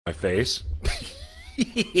My face.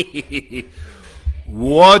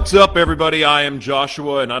 What's up, everybody? I am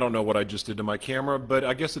Joshua, and I don't know what I just did to my camera, but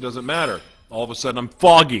I guess it doesn't matter. All of a sudden, I'm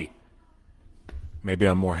foggy. Maybe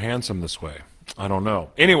I'm more handsome this way. I don't know.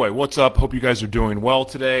 Anyway, what's up? Hope you guys are doing well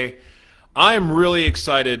today. I am really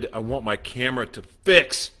excited. I want my camera to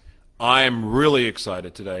fix. I am really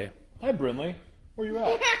excited today. Hi, Brinley. Where you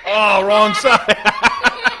at? Oh, wrong side.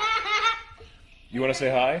 You want to say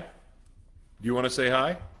hi? Do you want to say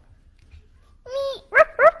hi?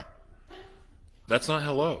 That's not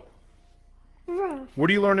hello. What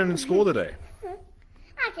are you learning in school today?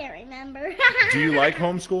 I can't remember. Do you like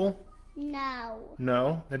homeschool? No.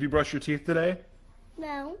 No? Have you brushed your teeth today?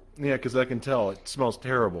 No. Yeah, because I can tell. It smells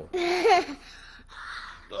terrible.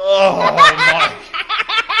 Oh, my.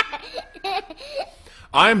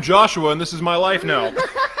 I'm Joshua, and this is my life now.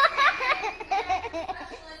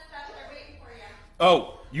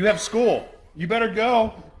 Oh, you have school. You better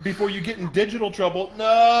go before you get in digital trouble.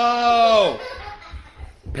 No!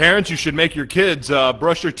 Parents, you should make your kids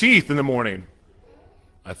brush their teeth in the morning.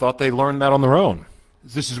 I thought they learned that on their own.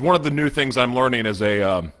 This is one of the new things I'm learning as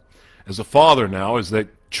a father now, is that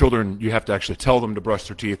children, you have to actually tell them to brush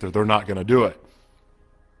their teeth or they're not going to do it.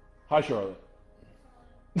 Hi, Charlotte.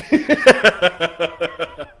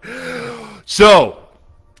 So,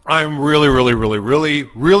 I'm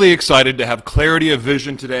really excited to have clarity of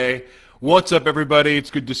vision today. What's up, everybody?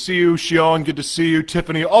 It's good to see you. Shion, good to see you.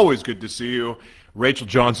 Tiffany, always good to see you. Rachel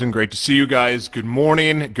Johnson, great to see you guys. Good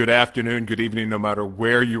morning, good afternoon, good evening, no matter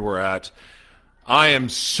where you are at. I am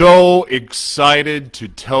so excited to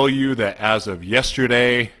tell you that as of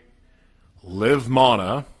yesterday, Liv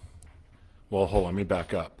Mana, well, hold on, let me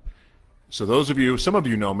back up. So some of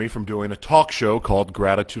you know me from doing a talk show called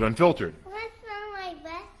Gratitude Unfiltered. What's on my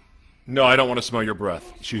breath? No, I don't want to smell your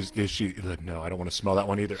breath. No, I don't want to smell that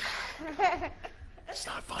one either. It's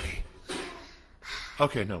not funny.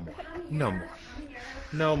 Okay, no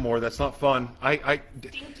more. That's not fun.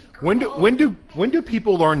 When do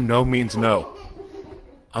people learn no means no?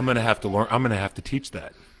 I'm gonna have to teach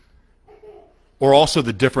that. Or also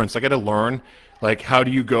the difference. I got to learn, like, how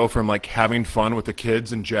do you go from like having fun with the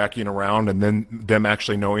kids and jacking around, and then them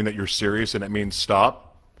actually knowing that you're serious and it means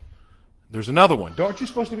stop. There's another one. Aren't you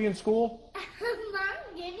supposed to be in school? Mom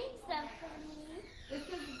getting stuff for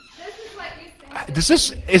me.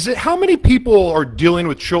 Is it how many people are dealing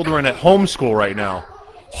with children at homeschool right now?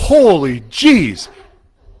 Holy jeez.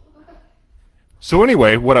 So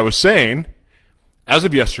anyway, what I was saying, as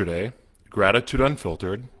of yesterday, Gratitude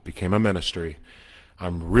Unfiltered became a ministry.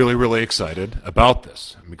 I'm really excited about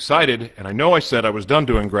this. I'm excited, and I know I said I was done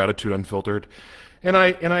doing Gratitude Unfiltered, and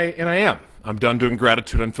I am. I'm done doing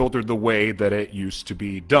Gratitude Unfiltered the way that it used to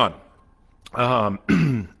be done. I've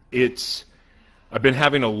been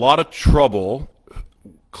having a lot of trouble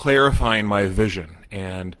clarifying my vision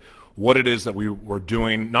and what it is that we were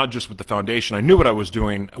doing, not just with the foundation. I knew what I was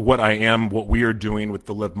doing, what we are doing with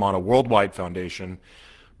the Liv Mana Worldwide Foundation,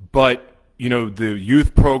 but the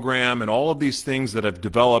youth program and all of these things that I've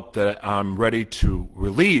developed that I'm ready to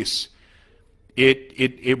release,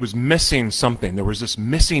 it was missing something. There was this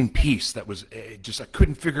missing piece that was I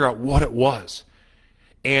couldn't figure out what it was.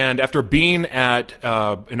 And after being in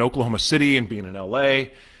Oklahoma City and being in LA,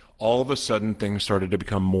 all of a sudden things started to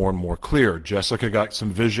become more and more clear. Jessica got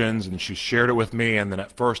some visions and she shared it with me, and then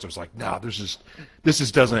at first I was like, no, this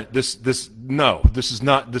doesn't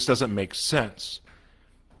make sense,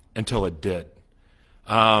 until it did.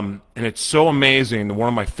 And it's so amazing. One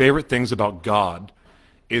of my favorite things about God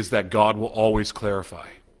is that God will always clarify.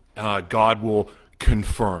 God will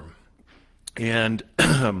confirm. And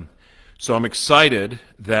so I'm excited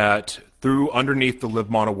that underneath the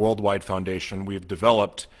Liv Mana Worldwide Foundation, we've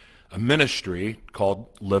developed a ministry called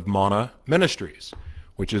Liv Mana Ministries,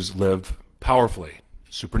 which is live powerfully,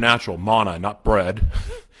 supernatural, mana, not bread,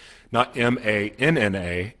 not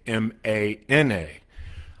M-A-N-N-A, M-A-N-A,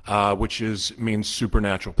 which means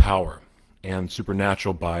supernatural power, and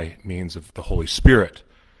supernatural by means of the Holy Spirit.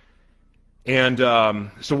 And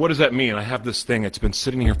so what does that mean? I have this thing, it's been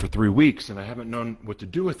sitting here for 3 weeks, and I haven't known what to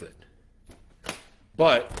do with it.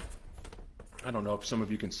 But I don't know if some of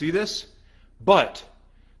you can see this, but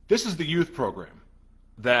this is the youth program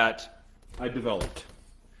that I developed.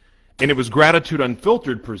 And it was Gratitude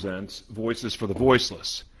Unfiltered presents Voices for the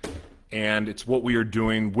Voiceless. And it's what we are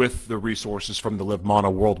doing with the resources from the Liv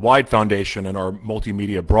Mana Worldwide Foundation and our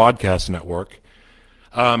multimedia broadcast network.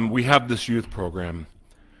 We have this youth program.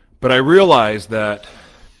 But I realized that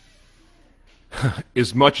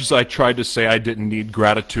as much as I tried to say I didn't need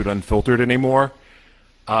Gratitude Unfiltered anymore,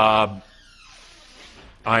 I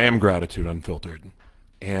am Gratitude Unfiltered.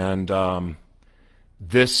 And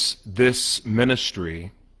this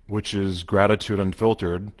ministry, which is Gratitude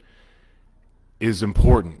Unfiltered, is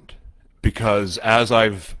important because as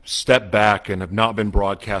I've stepped back and have not been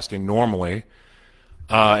broadcasting normally,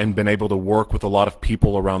 and been able to work with a lot of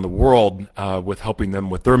people around the world with helping them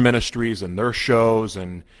with their ministries and their shows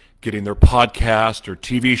and getting their podcast or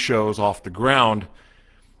TV shows off the ground,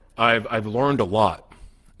 I've learned a lot.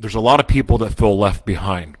 There's a lot of people that feel left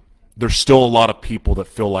behind. There's still a lot of people that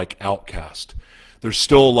feel like outcast. There's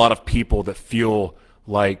still a lot of people that feel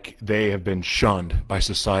like they have been shunned by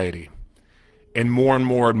society. And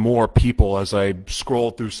more people, as I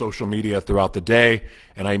scroll through social media throughout the day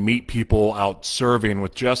and I meet people out serving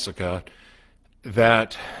with Jessica,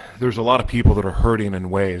 that there's a lot of people that are hurting in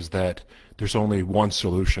ways that there's only one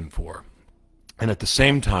solution for. And at the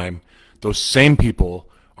same time, those same people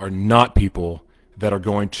are not people that are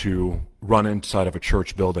going to run inside of a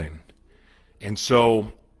church building. And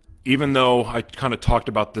so even though I kind of talked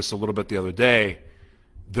about this a little bit the other day,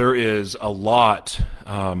 there is a lot,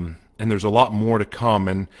 and there's a lot more to come.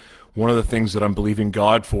 And one of the things that I'm believing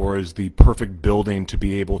God for is the perfect building to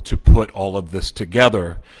be able to put all of this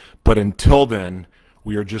together. But until then,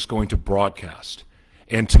 we are just going to broadcast.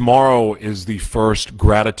 And tomorrow is the first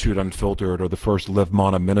Gratitude Unfiltered, or the first Live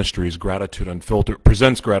Mana Ministries Gratitude Unfiltered,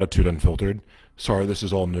 presents Gratitude Unfiltered. Sorry, this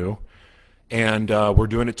is all new. And we're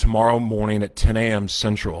doing it tomorrow morning at 10 a.m.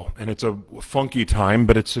 Central. And it's a funky time,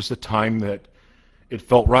 but it's just a time that it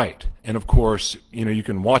felt right. And of course, you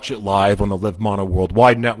can watch it live on the Live Mana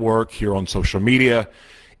Worldwide Network, here on social media,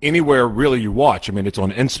 anywhere really you watch. I mean, it's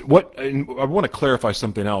on and I want to clarify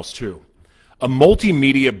something else too. A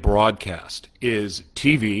multimedia broadcast is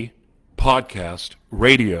TV, podcast,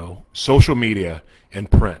 radio, social media, and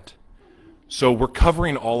print. So we're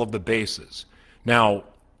covering all of the bases. Now,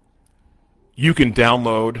 you can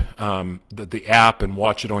download the app and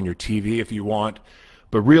watch it on your TV if you want,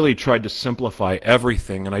 but really tried to simplify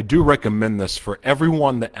everything. And I do recommend this for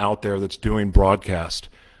everyone out there that's doing broadcast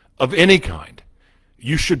of any kind.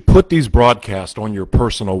 You should put these broadcasts on your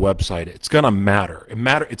personal website. It's going to matter.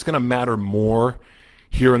 It's going to matter more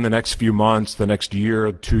here in the next few months, the next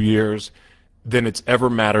year, 2 years, than it's ever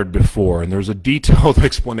mattered before. And there's a detailed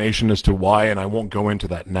explanation as to why, and I won't go into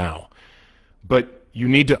that now. But you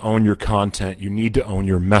need to own your content. You need to own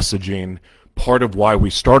your messaging. Part of why we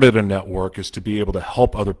started a network is to be able to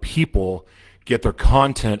help other people get their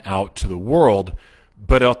content out to the world,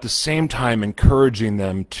 but at the same time encouraging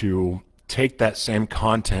them to take that same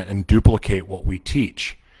content and duplicate what we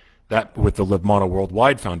teach. That with the Live Mana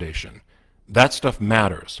Worldwide Foundation. That stuff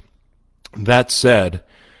matters. That said,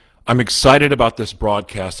 I'm excited about this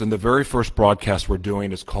broadcast, and the very first broadcast we're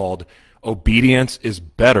doing is called Obedience is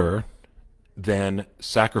Better Than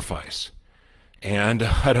Sacrifice. And I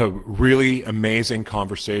had a really amazing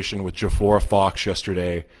conversation with Jafora Fox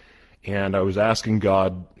yesterday, and I was asking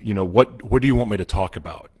God, what do you want me to talk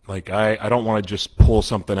about? Like, I don't want to just pull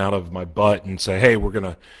something out of my butt and say, hey, we're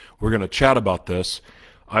gonna chat about this.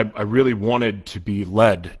 I really wanted to be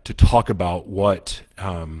led to talk about what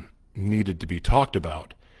needed to be talked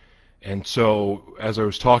about. And so as I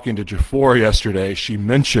was talking to Jafora yesterday, she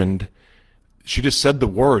just said the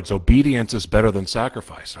words, obedience is better than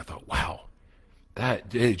sacrifice. And I thought, wow,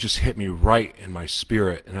 it just hit me right in my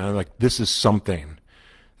spirit. And I'm like, this is something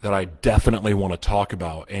that I definitely want to talk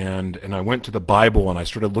about. And I went to the Bible and I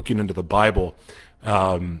started looking into the Bible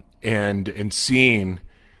and seeing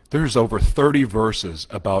there's over 30 verses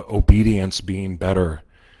about obedience being better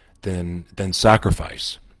than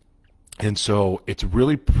sacrifice. And so it's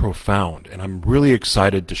really profound, and I'm really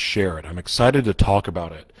excited to share it. I'm excited to talk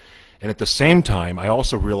about it. And at the same time, I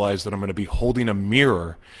also realize that I'm going to be holding a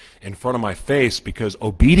mirror in front of my face, because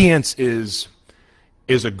obedience is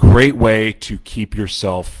a great way to keep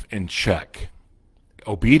yourself in check.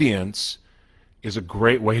 Obedience is a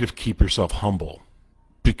great way to keep yourself humble,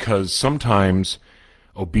 because sometimes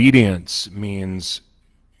obedience means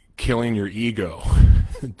killing your ego,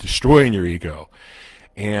 destroying your ego.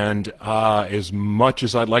 And as much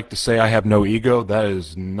as I'd like to say I have no ego, that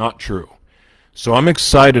is not true. So I'm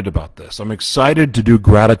excited about this. I'm excited to do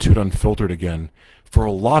Gratitude Unfiltered again for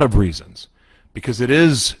a lot of reasons, because it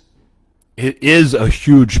is a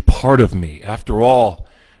huge part of me. After all,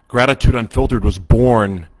 Gratitude Unfiltered was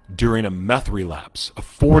born during a meth relapse, a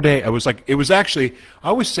 4-day. I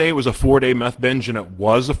always say it was a 4-day meth binge, and it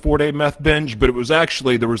was a 4-day meth binge, but it was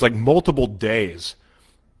actually, there was like multiple days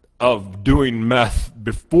of doing meth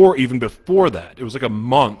even before that. It was like a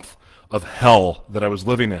month of hell that I was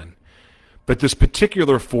living in. But this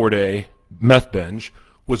particular 4-day meth binge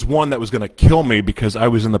was one that was going to kill me, because I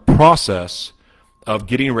was in the process of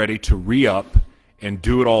getting ready to re-up and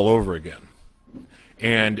do it all over again.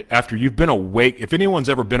 And after you've been awake, if anyone's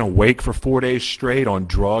ever been awake for 4 days straight on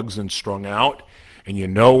drugs and strung out, and you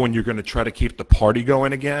know when you're going to try to keep the party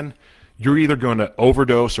going again, you're either going to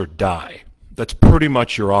overdose or die. That's pretty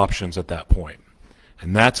much your options at that point.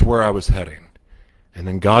 And that's where I was heading. And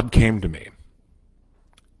then God came to me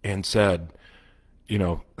and said, you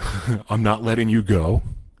know, I'm not letting you go.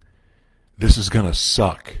 This is going to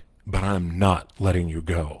suck, but I'm not letting you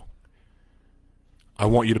go. I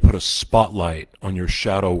want you to put a spotlight on your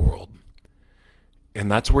shadow world.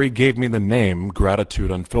 And that's where he gave me the name Gratitude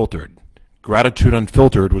Unfiltered. Gratitude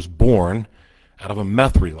Unfiltered was born out of a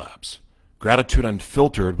meth relapse. Gratitude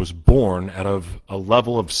Unfiltered was born out of a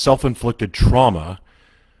level of self-inflicted trauma,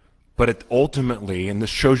 but it ultimately, and this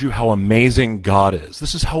shows you how amazing God is.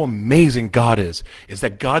 This is how amazing God is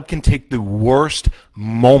that God can take the worst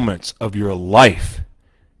moments of your life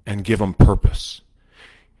and give them purpose.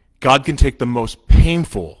 God can take the most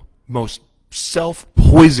painful, most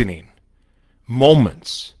self-poisoning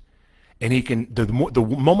moments, and he can, the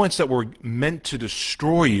moments that were meant to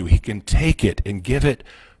destroy you, he can take it and give it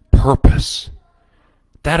purpose.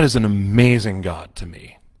 That is an amazing God to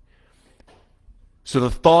me. So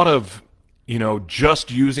the thought of, you know,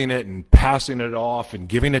 just using it and passing it off and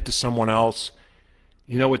giving it to someone else,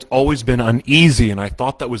 you know, it's always been uneasy, and I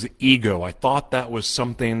thought that was ego. I thought that was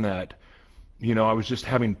something that, you know, I was just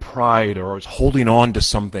having pride, or I was holding on to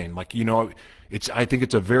something. Like, you know, I think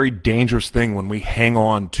it's a very dangerous thing when we hang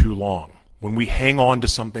on too long. When we hang on to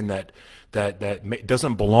something that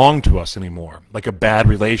doesn't belong to us anymore, like a bad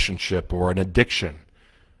relationship or an addiction.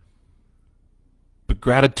 But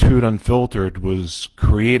Gratitude Unfiltered was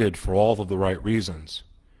created for all of the right reasons.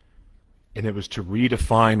 And it was to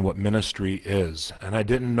redefine what ministry is. And I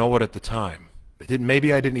didn't know it at the time.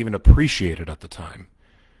 Maybe I didn't even appreciate it at the time.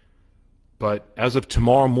 But as of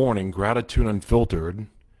tomorrow morning, Gratitude Unfiltered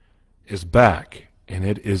is back, and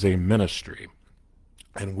it is a ministry.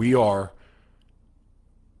 And we are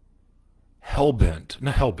hell-bent.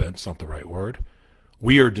 Not hell-bent, it's not the right word.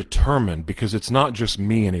 We are determined, because it's not just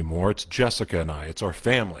me anymore. It's Jessica and I. It's our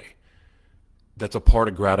family that's a part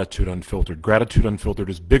of Gratitude Unfiltered. Gratitude Unfiltered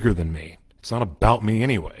is bigger than me. It's not about me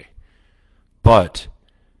anyway. But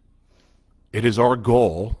it is our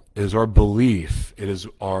goal, it is our belief, it is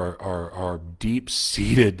our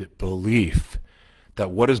deep-seated belief that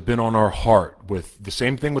what has been on our heart, with the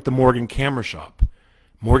same thing with the Morgan Camera Shop.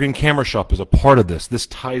 Morgan Camera Shop is a part of this. This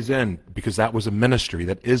ties in because that was a ministry,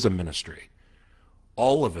 that is a ministry.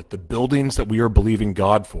 All of it, the buildings that we are believing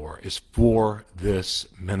God for, is for this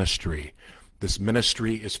ministry. This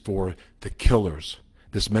ministry is for the killers.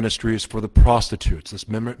 This ministry is for the prostitutes. This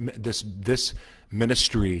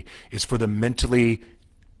ministry is for the mentally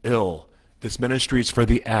ill. This ministry is for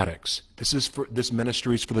the addicts. This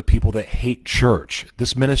ministry is for the people that hate church.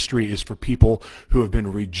 This ministry is for people who have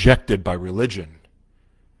been rejected by religion.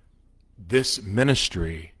 This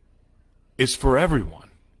ministry is for everyone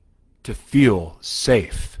to feel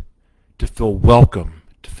safe, to feel welcome,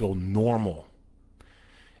 to feel normal.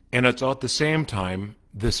 And it's at the same time,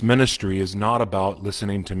 this ministry is not about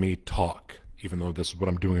listening to me talk, even though this is what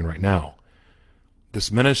I'm doing right now.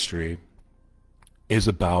 This ministry is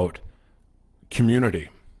about community,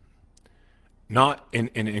 not in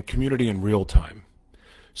community in real time.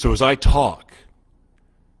 So as I talk,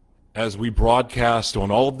 as we broadcast on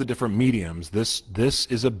all of the different mediums, this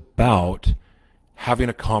is about having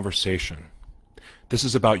a conversation. This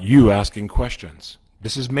is about you asking questions.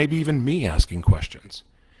 This is maybe even me asking questions.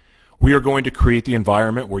 We are going to create the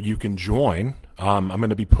environment where you can join. I'm going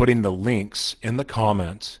to be putting the links in the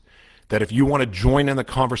comments that if you want to join in the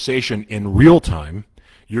conversation in real time,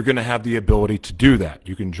 you're going to have the ability to do that.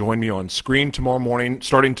 You can join me on screen tomorrow morning,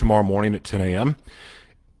 starting tomorrow morning at 10 a.m.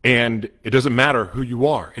 And it doesn't matter who you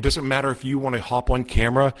are. It doesn't matter if you want to hop on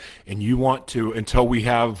camera and you want to, until we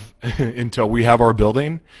have our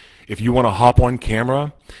building, if you want to hop on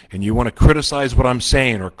camera and you want to criticize what I'm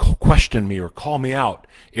saying or question me or call me out,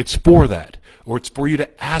 it's for that. Or it's for you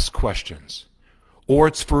to ask questions. Or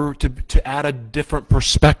it's to add a different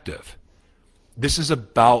perspective. This is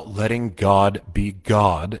about letting God be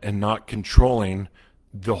God and not controlling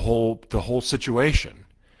the whole situation.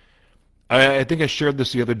 I think I shared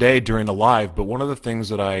this the other day during a live, but one of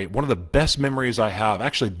the best memories I have,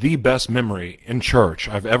 actually the best memory in church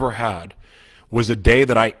I've ever had, was a day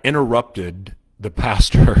that I interrupted the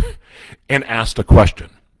pastor and asked a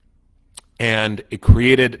question. And it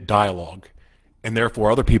created dialogue. And therefore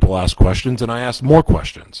other people asked questions and I asked more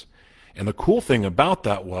questions. And the cool thing about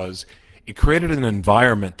that was it created an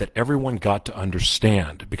environment that everyone got to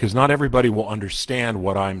understand, because not everybody will understand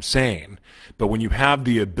what I'm saying. But when you have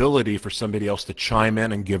the ability for somebody else to chime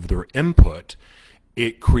in and give their input,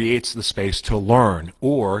 it creates the space to learn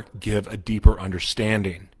or give a deeper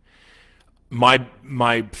understanding. My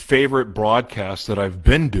favorite broadcast that I've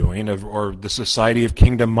been doing are the Society of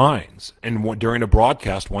Kingdom Minds. And during a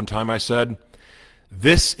broadcast one time I said,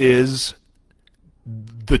 this is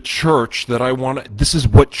the church that I want. This is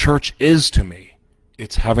what church is to me.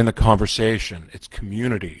 It's having the conversation. It's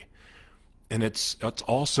community. And it's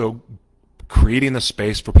also creating the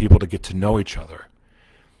space for people to get to know each other.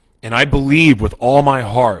 And I believe with all my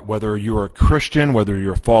heart, whether you're a Christian, whether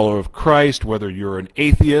you're a follower of Christ, whether you're an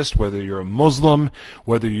atheist, whether you're a Muslim,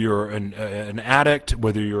 whether you're an addict,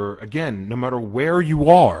 whether you're, again, no matter where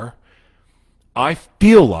you are, I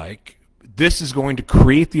feel like this is going to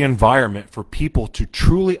create the environment for people to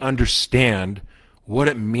truly understand what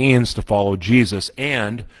it means to follow Jesus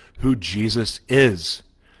and who Jesus is.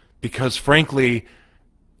 Because frankly,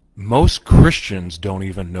 most Christians don't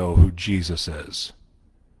even know who Jesus is.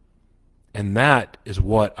 And that is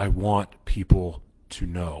what I want people to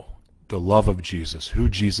know. The love of Jesus, who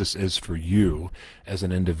Jesus is for you as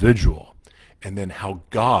an individual, and then how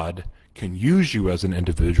God can use you as an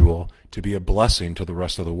individual to be a blessing to the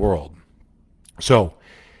rest of the world. So,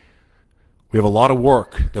 we have a lot of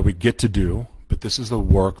work that we get to do, but this is the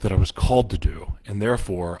work that I was called to do. And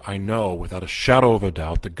therefore, I know without a shadow of a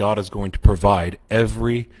doubt that God is going to provide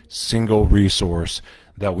every single resource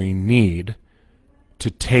that we need to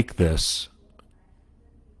take this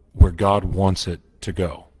where God wants it to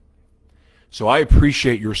go. So I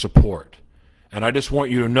appreciate your support. And I just want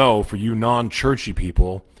you to know, for you non-churchy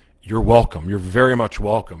people, you're welcome. You're very much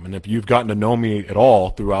welcome. And if you've gotten to know me at all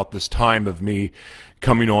throughout this time of me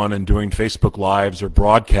coming on and doing Facebook Lives or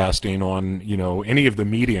broadcasting on, any of the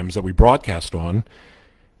mediums that we broadcast on,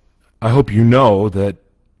 I hope you know that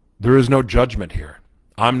there is no judgment here.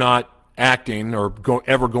 I'm not acting or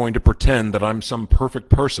ever going to pretend that I'm some perfect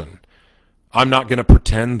person. I'm not going to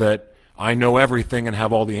pretend that I know everything and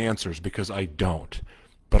have all the answers, because I don't.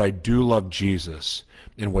 But I do love Jesus,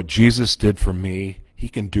 and what Jesus did for me, he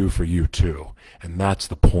can do for you too. And that's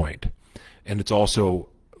the point. And it's also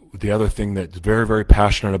the other thing that's very, very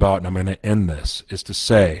passionate about, and I'm going to end this, is to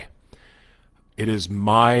say, it is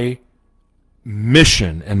my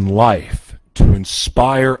mission in life to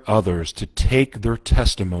inspire others to take their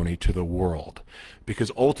testimony to the world.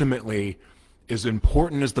 Because ultimately, as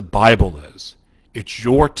important as the Bible is, it's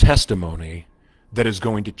your testimony that is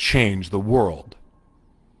going to change the world.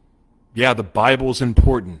 Yeah, the Bible is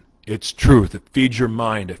important. It's truth. It feeds your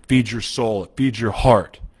mind. It feeds your soul. It feeds your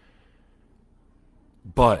heart.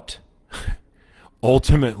 But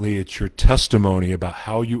ultimately, it's your testimony about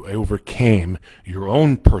how you overcame your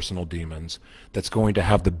own personal demons that's going to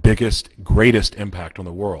have the biggest, greatest impact on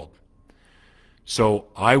the world. So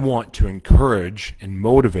I want to encourage and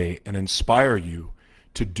motivate and inspire you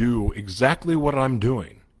to do exactly what I'm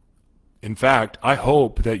doing. In fact, I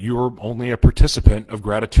hope that you're only a participant of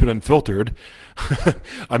Gratitude Unfiltered.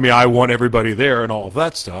 I mean, I want everybody there and all of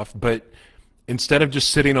that stuff, but instead of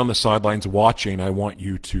just sitting on the sidelines watching, I want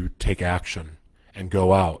you to take action and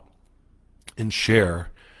go out and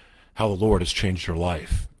share how the Lord has changed your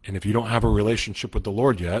life. And if you don't have a relationship with the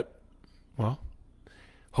Lord yet, well,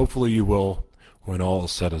 hopefully you will when all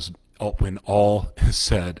is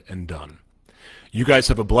said and done. You guys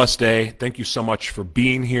have a blessed day. Thank you so much for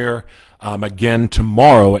being here. Again,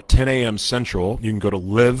 tomorrow at 10 a.m. Central, you can go to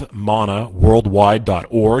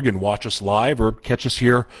livemanaworldwide.org and watch us live, or catch us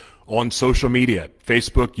here on social media,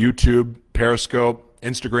 Facebook, YouTube, Periscope,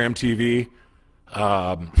 Instagram TV,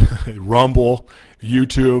 Rumble,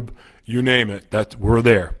 YouTube, you name it. We're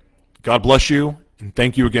there. God bless you, and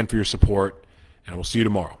thank you again for your support, and we'll see you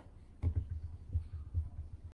tomorrow.